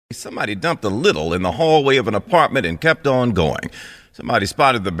Somebody dumped a little in the hallway of an apartment and kept on going. Somebody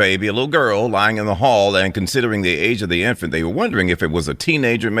spotted the baby, a little girl, lying in the hall, and considering the age of the infant, they were wondering if it was a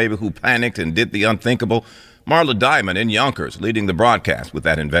teenager maybe who panicked and did the unthinkable. Marla Diamond in Yonkers leading the broadcast with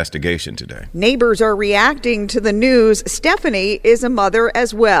that investigation today. Neighbors are reacting to the news. Stephanie is a mother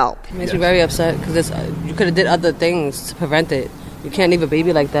as well. It makes me very upset because you could have did other things to prevent it. You can't leave a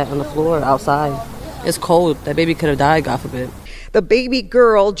baby like that on the floor outside. It's cold. That baby could have died, God forbid. The baby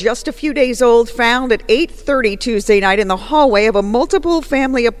girl, just a few days old, found at 8:30 Tuesday night in the hallway of a multiple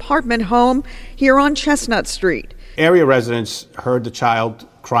family apartment home here on Chestnut Street. Area residents heard the child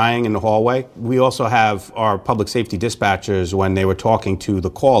crying in the hallway. We also have our public safety dispatchers, when they were talking to the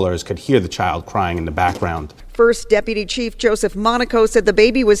callers, could hear the child crying in the background. First Deputy Chief Joseph Monaco said the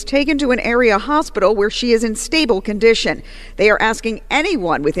baby was taken to an area hospital where she is in stable condition. They are asking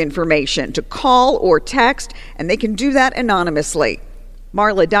anyone with information to call or text, and they can do that anonymously.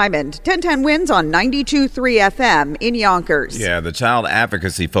 Marla Diamond, 1010 Wins on 92.3 FM in Yonkers. Yeah, the child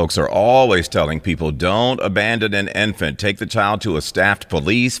advocacy folks are always telling people don't abandon an infant. Take the child to a staffed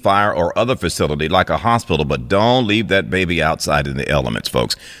police, fire, or other facility like a hospital, but don't leave that baby outside in the elements,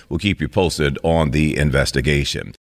 folks. We'll keep you posted on the investigation.